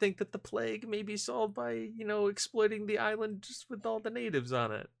trying to think that the plague may be solved by, you know, exploiting the island just with all the natives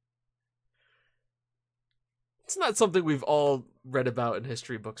on it. It's not something we've all read about in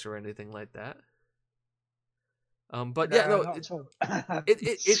history books or anything like that. But yeah, no,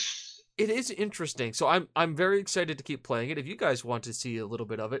 it is interesting. So I'm very excited to keep playing it. If you guys want to see a little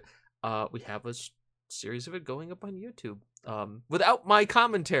bit of it, we have a series of it going up on YouTube. Without my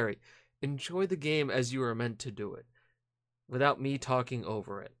commentary, enjoy the game as you are meant to do it, without me talking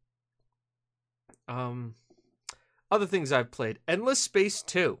over it. Other things I've played: Endless Space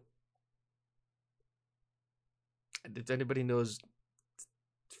 2. If anybody knows,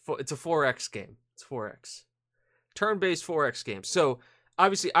 it's a 4X game. It's 4X. Turn-based 4X game. So,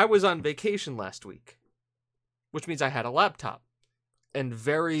 obviously, I was on vacation last week, which means I had a laptop and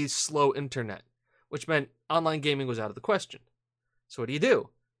very slow internet, which meant online gaming was out of the question. So what do?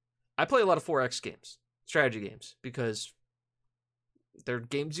 I play a lot of 4X games, strategy games, because they're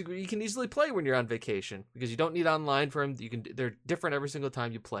games you can easily play when you're on vacation, because you don't need online for them. They're different every single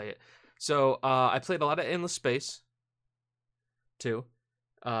time you play it. So I played a lot of Endless Space, too.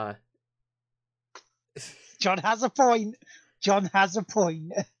 John has a point.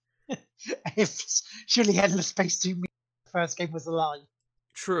 If surely Endless Space 2 means the first game was a lie.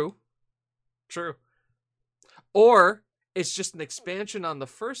 True. Or it's just an expansion on the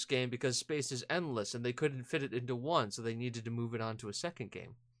first game because space is endless and they couldn't fit it into one, so they needed to move it on to a second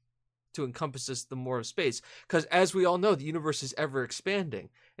game to encompass the more of space. Because as we all know, the universe is ever expanding,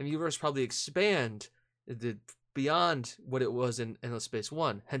 and the universe probably expand beyond what it was in Endless Space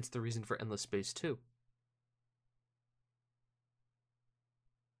 1, hence the reason for Endless Space 2.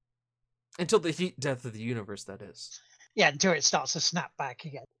 Until the heat death of the universe, that is. Yeah, until it starts to snap back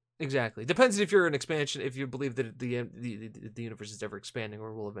again. Exactly. Depends if you're an expansion, if you believe that the universe is ever expanding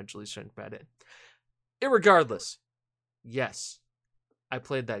or will eventually shrink back in. Irregardless, yes, I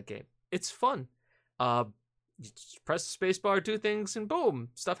played that game. It's fun. You just press the space bar, do things, and boom,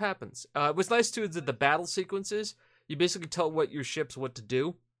 stuff happens. What's nice too is that the battle sequences, you basically tell your ships what to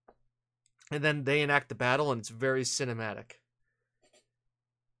do, and then they enact the battle, and it's very cinematic.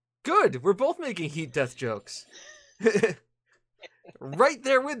 Good. We're both making heat death jokes. Right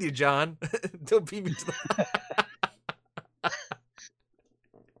there with you, John. Don't beat me to the...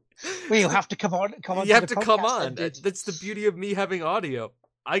 Well, you'll have to come on. You have to come on. That's the beauty of me having audio.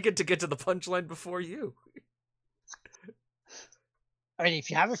 I get to the punchline before you. I mean,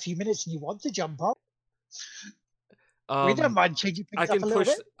 if you have a few minutes and you want to jump on, we don't mind changing things up a little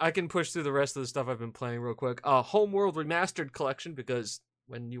bit. I can push through the rest of the stuff I've been playing real quick. Homeworld Remastered Collection, because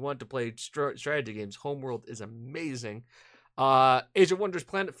when you want to play strategy games, Homeworld is amazing. Age of Wonders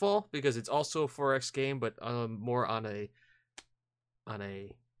Planetfall, because it's also a 4X game, but more on a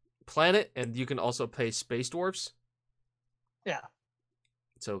planet, and you can also play Space Dwarfs. Yeah.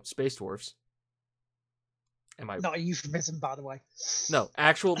 So Space Dwarfs. Not a euphemism, by the way. No,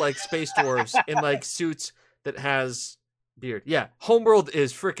 actual like Space Dwarves in like suits that has beard. Yeah, Homeworld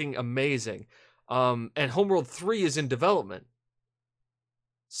is freaking amazing. And Homeworld 3 is in development.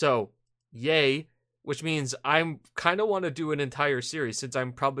 So, yay. Which means I'm kind of want to do an entire series, since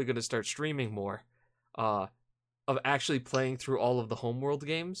I'm probably going to start streaming more, of actually playing through all of the Homeworld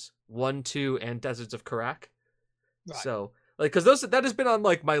games, 1, 2, and Deserts of Karak. Right. So, like, because that has been on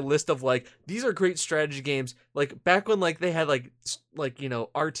like my list of like, these are great strategy games. Like back when like they had like you know,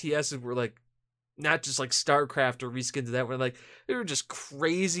 RTSs were like not just like StarCraft or reskins of that, where like they were just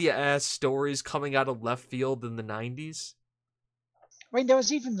crazy ass stories coming out of left field in the 90s. I mean, there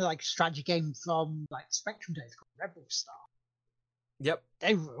was even like strategy game from like Spectrum days called Rebel Star. Yep,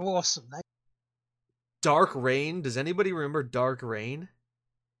 they were awesome. Dark Reign. Does anybody remember Dark Reign?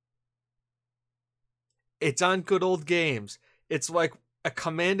 It's on Good Old Games. It's like a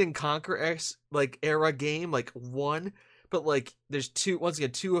Command and Conquer like era game, like one, but like there's two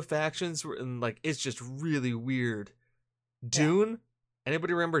factions, and like it's just really weird. Dune.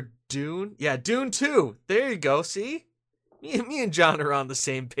 Anybody remember Dune? Yeah, Dune 2. There you go. See. Me and John are on the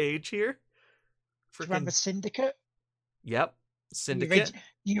same page here. Remember Syndicate? Yep, Syndicate.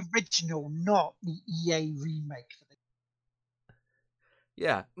 The original, not the EA remake.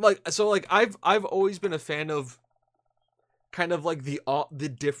 Yeah, like so, like I've always been a fan of kind of like the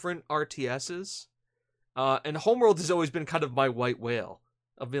different RTSs. And Homeworld has always been kind of my white whale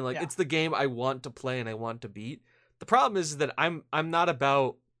of being like, it's the game I want to play and I want to beat. The problem is that I'm not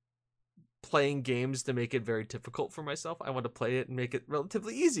about playing games to make it very difficult for myself. I want to play it and make it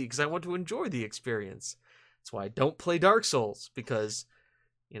relatively easy because I want to enjoy the experience. That's why I don't play Dark Souls, because,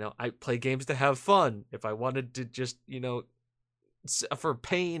 you know, I play games to have fun. If I wanted to just, you know, for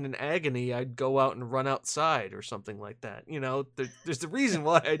pain and agony, I'd go out and run outside or something like that. You know, there's the reason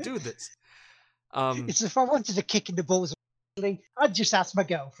why I do this. It's if I wanted to kick in the balls, I'd just ask my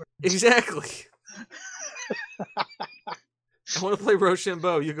girlfriend. Exactly. I want to play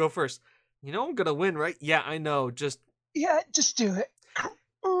Rochambeau. You go first. You know I'm gonna win, right? Yeah, I know. Just do it.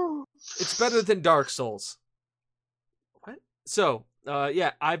 It's better than Dark Souls. What? So,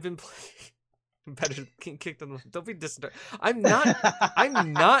 I've been playing better than King Kicked on the... Don't be dissing. I'm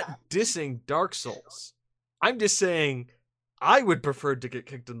not dissing Dark Souls. I'm just saying I would prefer to get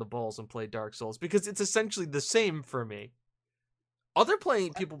kicked in the balls and play Dark Souls because it's essentially the same for me. Other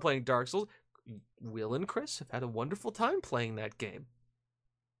people playing Dark Souls, Will and Chris have had a wonderful time playing that game.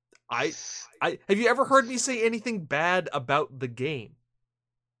 I have you ever heard me say anything bad about the game?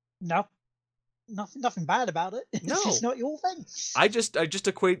 No. Nothing bad about it. It's just not your thing. I just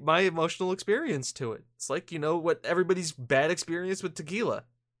equate my emotional experience to it. It's like, you know, what everybody's bad experience with tequila.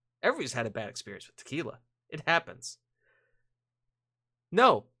 Everybody's had a bad experience with tequila. It happens.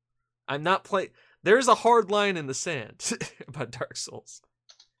 No, I'm not playing. There's a hard line in the sand about Dark Souls.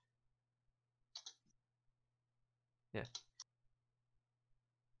 Yeah.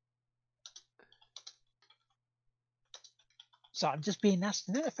 So I'm just being asked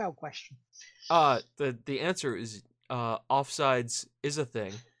an NFL question. The answer is offsides is a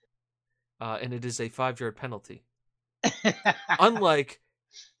thing, and it is a 5-yard penalty. Unlike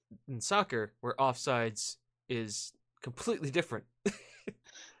in soccer, where offsides is completely different.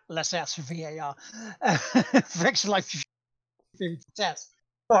 Let's ask for VAR. For extra life test.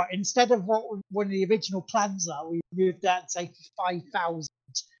 But instead of what one of the original plans are, we moved that and say 5,000.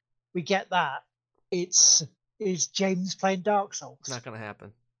 We get that. Is James playing Dark Souls? Not gonna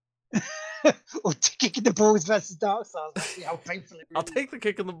happen. Or kicking the balls versus Dark Souls. Let's see how painful it is. I'll take the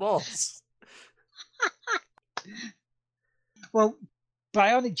kick in the balls. Well,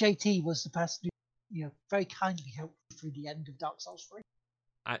 Bionic JT was the person who, you know, very kindly helped me through the end of Dark Souls 3.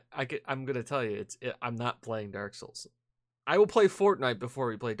 I'm gonna tell you, I'm not playing Dark Souls. I will play Fortnite before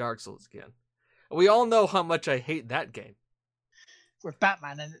we play Dark Souls again. We all know how much I hate that game. With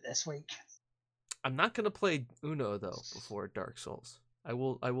Batman in it this week. I'm not gonna play Uno though before Dark Souls. I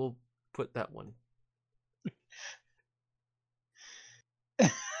will put that one.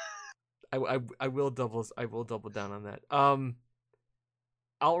 I will double down on that.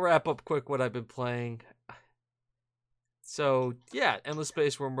 I'll wrap up quick what I've been playing. So yeah, Endless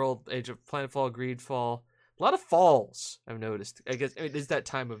Space, World, Age of Planetfall, Greedfall. A lot of falls, I've noticed. I guess it is that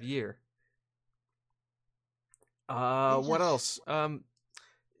time of year. What else?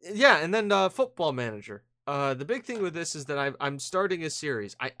 Yeah, and then Football Manager. The big thing with this is that I'm starting a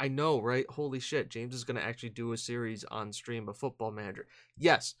series. I know, right? Holy shit, James is going to actually do a series on stream of Football Manager.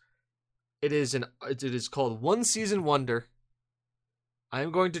 Yes, it is called One Season Wonder. I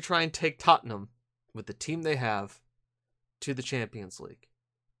am going to try and take Tottenham with the team they have to the Champions League.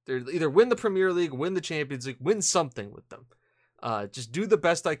 They're either win the Premier League, win the Champions League, win something with them. Just do the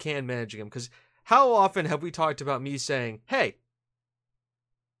best I can managing them. Because how often have we talked about me saying, hey,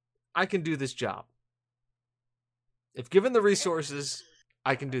 I can do this job. If given the resources,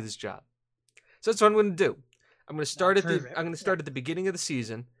 I can do this job. So that's what I'm going to do. I'm going to start at the beginning of the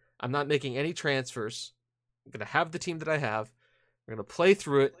season. I'm not making any transfers. I'm going to have the team that I have. We're going to play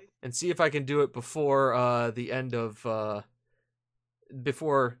through it and see if I can do it before the end of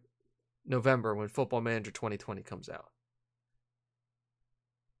before November when Football Manager 2020 comes out.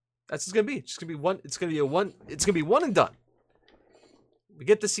 That's just going to be. It's going to be one. It's going to be one and done. We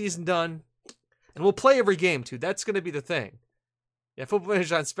get the season done, and we'll play every game too. That's going to be the thing. Yeah, Football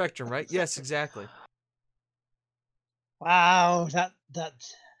Manager on Spectrum, right? Yes, exactly. Wow, that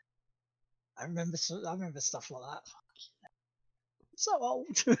I remember stuff like that. I'm so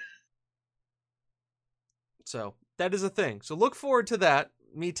old. So that is a thing. So look forward to that.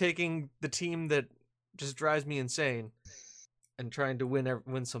 Me taking the team that just drives me insane and trying to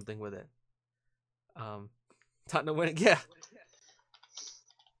win something with it. Tottenham winning, yeah.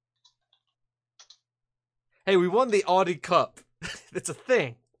 Hey, we won the Audi Cup. It's a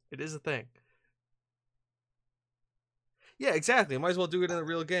thing. It is a thing. Yeah, exactly. Might as well do it in a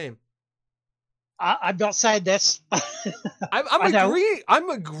real game. I'm not saying this. I'm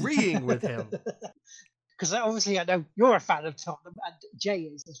agreeing with him. because obviously I know you're a fan of Tottenham, and Jay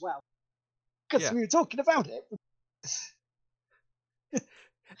is as well. Because Yeah. we were talking about it.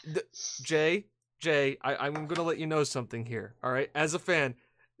 Jay, I'm going to let you know something here. All right. As a fan,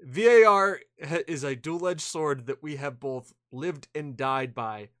 VAR is a dual-edged sword that we have both lived and died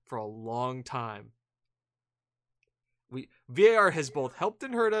by for a long time. VAR has both helped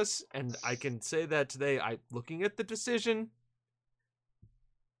and hurt us, and I can say that today. Looking at the decision,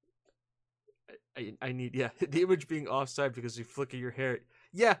 I need the image being offside because you flicker your hair.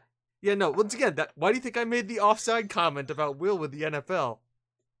 Yeah. No. Once again, why do you think I made the offside comment about Will with the NFL?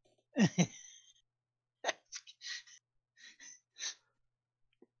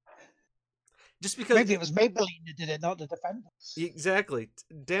 Just because maybe it was Maybelline that did it, not the defender. Exactly.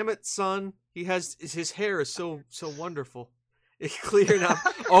 Damn it, son. His hair is so wonderful. Clear enough.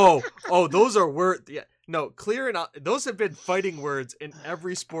 Oh, those are words. Yeah. No, clear enough. Those have been fighting words in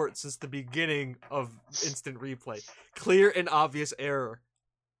every sport since the beginning of instant replay. Clear and obvious error.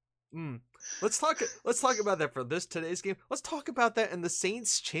 Let's talk about that for today's game. Let's talk about that in the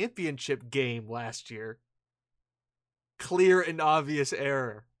Saints championship game last year. Clear and obvious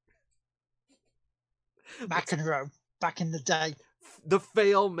error. McEnroe, back in the day. The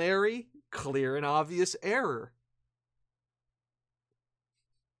fail Mary, clear and obvious error.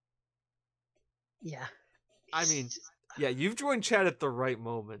 Yeah. I mean, yeah, you've joined chat at the right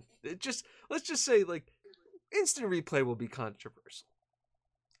moment. Let's just say, like, instant replay will be controversial.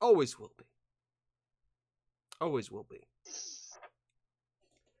 Always will be. Always will be.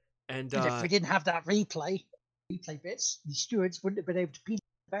 And if we didn't have that replay bits, the stewards wouldn't have been able to beat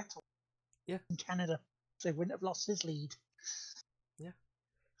Vettel. Yeah. In Canada. So they wouldn't have lost his lead. Yeah.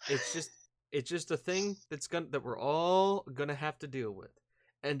 It's just a thing that we're all gonna have to deal with.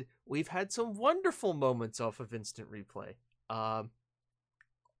 And we've had some wonderful moments off of instant replay.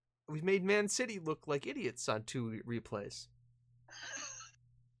 We've made Man City look like idiots on 2 replays.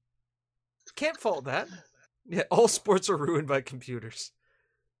 Can't fault that. Yeah, all sports are ruined by computers.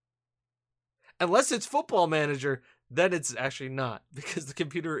 Unless it's Football Manager, then it's actually not, because the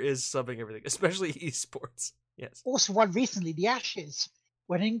computer is subbing everything, especially esports. Yes. Also, one recently, the Ashes,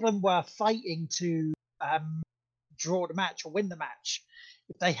 when England were fighting to draw the match or win the match.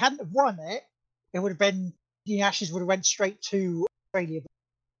 If they hadn't have won it, it would have been the Ashes would have went straight to Australia.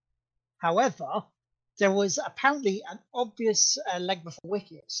 However, there was apparently an obvious leg before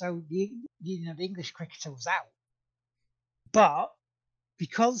wicket, so the English cricketer was out. But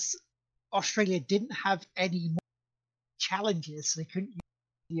because Australia didn't have any more challenges, they couldn't use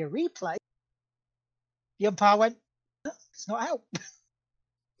the replay. The umpire went, no, it's not out.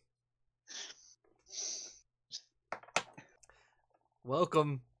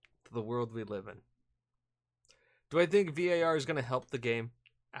 Welcome to the world we live in. Do I think VAR is going to help the game?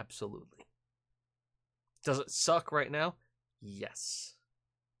 Absolutely. Does it suck right now? Yes.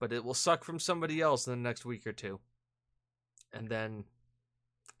 But it will suck from somebody else in the next week or two. And then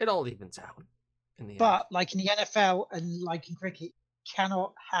it all evens out in the end. But like in the NFL and like in cricket, you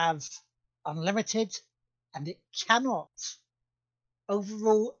cannot have unlimited, and it cannot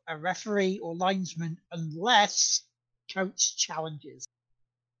overrule a referee or linesman unless coach challenges.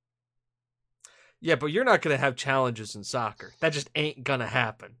 Yeah, but you're not going to have challenges in soccer. That just ain't going to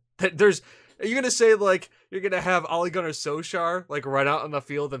happen. Are you going to say, like, you're going to have Ole Gunnar Solskjaer, like, run out on the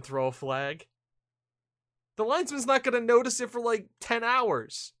field and throw a flag? The linesman's not going to notice it for, like, 10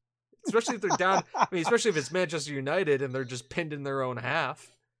 hours. Especially if they're down. I mean, especially if it's Manchester United and they're just pinned in their own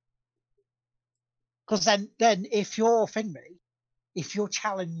half. Because then if your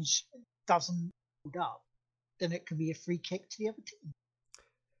challenge doesn't hold up, then it can be a free kick to the other team.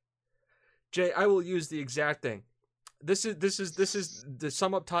 Jay, I will use the exact thing. This is to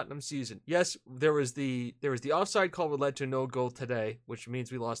sum up Tottenham season. Yes, there was the offside call that led to no goal today, which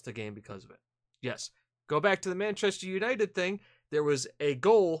means we lost the game because of it. Yes. Go back to the Manchester United thing. There was a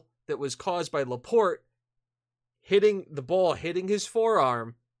goal that was caused by Laporte hitting his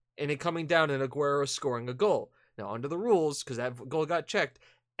forearm and it coming down and Aguero scoring a goal. Now, under the rules, because that goal got checked,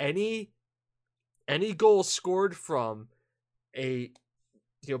 any goal scored from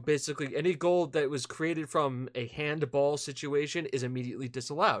basically any goal that was created from a handball situation is immediately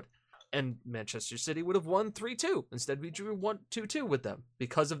disallowed. And Manchester City would have won 3-2. Instead, we drew 2-2 with them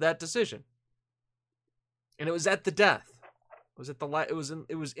because of that decision. And it was at the death.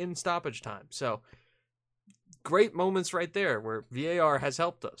 It was in stoppage time. So great moments right there where VAR has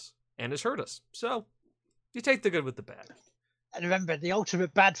helped us and has hurt us. So you take the good with the bad. And remember, the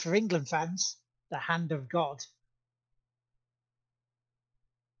ultimate bad for England fans, the hand of God.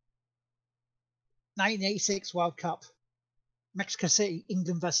 1986 World Cup, Mexico City,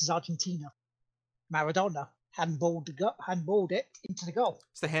 England versus Argentina. Maradona handballed it into the goal.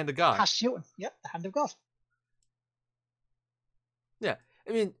 It's the hand of God. Past shooting. Yep, the hand of God. Yeah,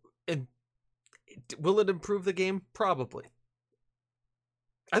 I mean, will it improve the game? Probably.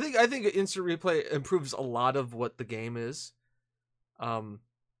 I think instant replay improves a lot of what the game is. I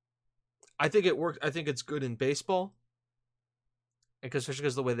think it works. I think it's good in baseball, especially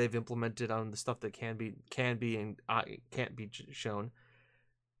because the way they've implemented on the stuff that can be and can't be shown.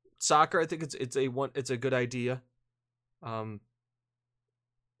 Soccer, I think it's a good idea.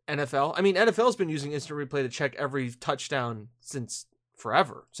 NFL, I mean, NFL's been using instant replay to check every touchdown since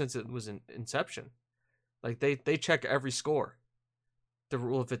forever, since it was in inception. Like they check every score to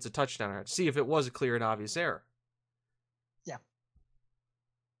rule if it's a touchdown or to see if it was a clear and obvious error. Yeah.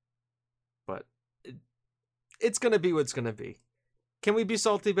 But it's going to be what it's going to be. Can we be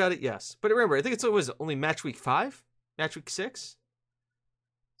salty about it? Yes. But remember, I think it's always only match week 5? Match week 6?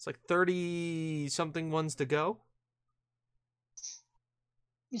 It's like 30-something ones to go.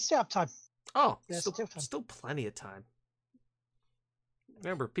 You still have time. Oh, yeah, still plenty of time.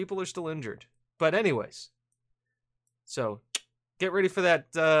 Remember, people are still injured. But anyways. So, get ready for that.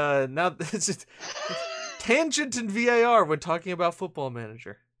 Now, this is tangent in VAR when talking about Football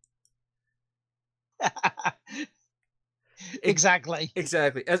Manager. Exactly.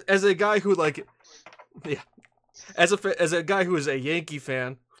 As a guy who as a guy who is a Yankee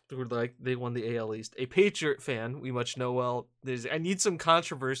fan, who they won the AL East, a Patriot fan, we much know well. I need some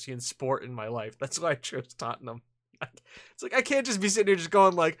controversy in sport in my life. That's why I chose Tottenham. It's like I can't just be sitting here just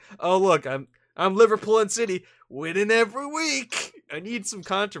going like, oh look, I'm Liverpool and City winning every week. I need some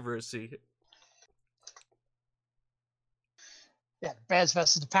controversy. Yeah, the Bears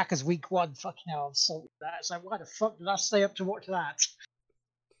versus the Packers week 1. Fucking hell, I'm salty with that. It's like, why the fuck did I stay up to watch that?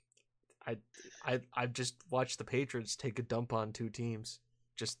 I just watched the Patriots take a dump on 2 teams.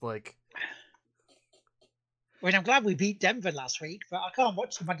 Just like, I mean, I'm glad we beat Denver last week, but I can't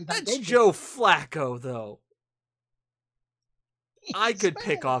watch the Monday night game. That's Joe Flacco, though. I could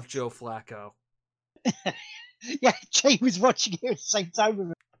pick off Joe Flacco. Yeah, Jay was watching it at the same time with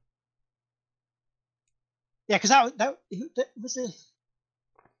me. Yeah, because that was a.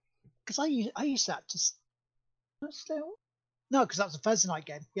 Because I used that to. No, because that was a Thursday night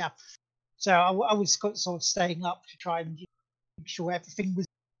game. Yeah, so I was sort of staying up to try and make sure everything was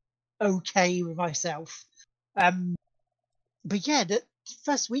okay with myself. But yeah, the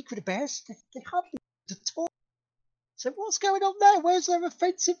first week with the Bears, they hardly at all. So what's going on there? Where's their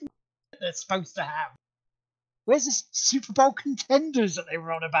offensive they're supposed to have? Where's the Super Bowl contenders that they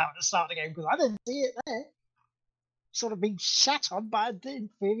were on about at the start of the game? Because I didn't see it there. Sort of being shat on by the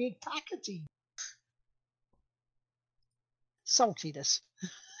inferior Packer team. Saltiness.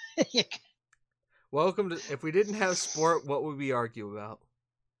 Welcome to. If we didn't have sport, what would we argue about?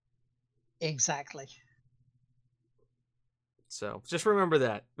 Exactly. So just remember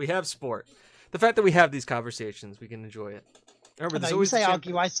that we have sport. The fact that we have these conversations, we can enjoy it. Remember, there's always you say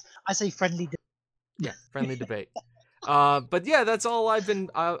argue. I say friendly. Yeah, friendly debate. But yeah, that's all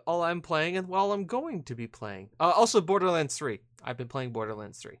I'm playing, and while I'm going to be playing. Also, Borderlands 3. I've been playing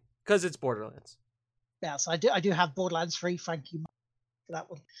Borderlands 3 because it's Borderlands. Yes, I do have Borderlands 3. Thank you for that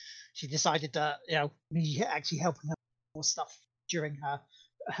one. She decided that me actually helping her with more stuff during her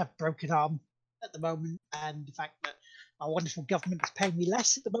broken arm at the moment, and the fact that our wonderful government is paying me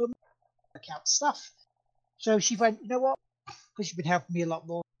less at the moment to account stuff. So she went, you know what? Because you've been helping me a lot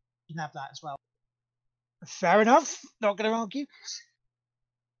more, you can have that as well. Fair enough. Not going to argue.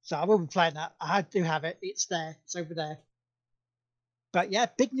 So I will be playing that. I do have it. It's there. It's over there. But yeah,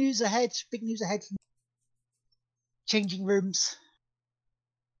 big news ahead. Big news ahead from changing rooms.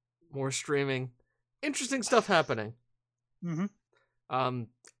 More streaming. Interesting stuff happening. Mm-hmm.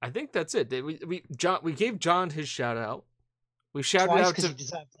 I think that's it. We gave John his shout out. We shouted out to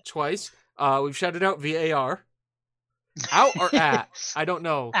twice. We've shouted out VAR. Out or at? I don't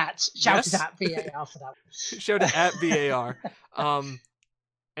know. Shouted at VAR for that. Shouted at VAR.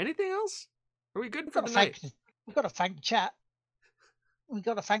 Anything else? Are we good for the night? We've got to thank the chat.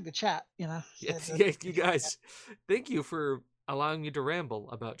 Yes, yeah, you guys. Thank you for allowing me to ramble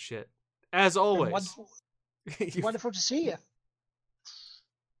about shit. As always. Wonderful to see you.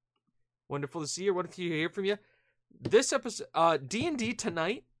 Wonderful to see you. Wonderful to hear from you. This episode, D&D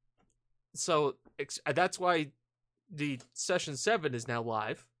tonight. So that's why the session 7 is now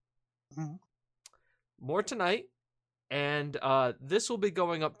live. Mm-hmm. More tonight. And this will be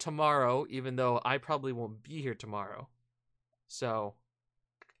going up tomorrow, even though I probably won't be here tomorrow. So,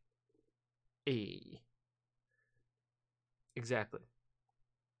 exactly.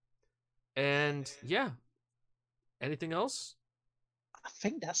 And yeah, anything else? I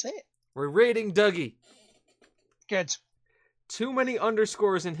think that's it. We're rating Dougie. Good. Too many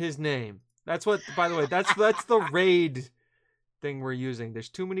underscores in his name. That's what, by the way, that's the raid thing we're using. There's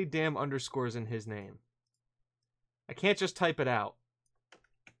too many damn underscores in his name. I can't just type it out.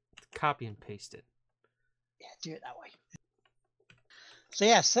 Copy and paste it. Yeah, do it that way.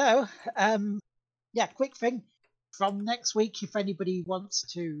 So quick thing. From next week, if anybody wants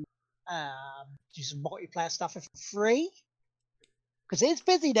to do some multiplayer stuff for free, because it's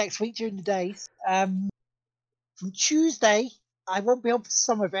busy next week during the days. From Tuesday, I won't be able to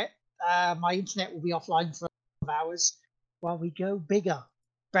some of it. My internet will be offline for 12 hours while we go bigger,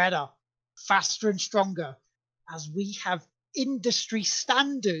 better, faster and stronger, as we have industry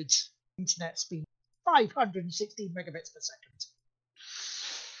standard internet speed, 516 megabits per second.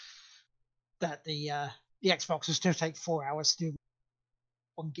 That the Xbox will still take 4 hours to do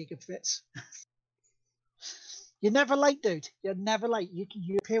 1 gigabits. You're never late, dude. You're never late.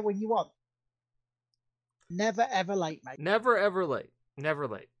 You appear when you want. Never ever late, mate. Never ever late. Never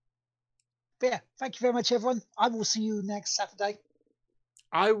late. But yeah, thank you very much, everyone. I will see you next Saturday.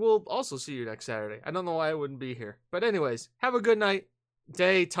 I will also see you next Saturday. I don't know why I wouldn't be here. But anyways, have a good night,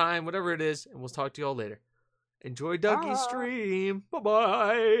 day, time, whatever it is, and we'll talk to you all later. Enjoy Dougie's stream.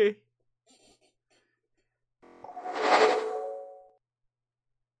 Bye-bye.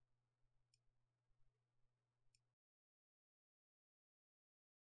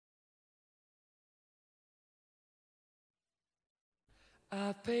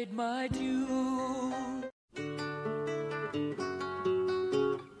 I've paid my due.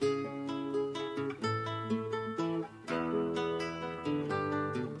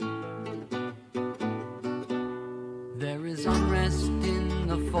 There is unrest in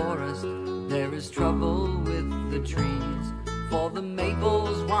the forest, there is trouble with the trees, for the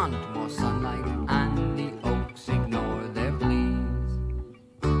maples want more sunlight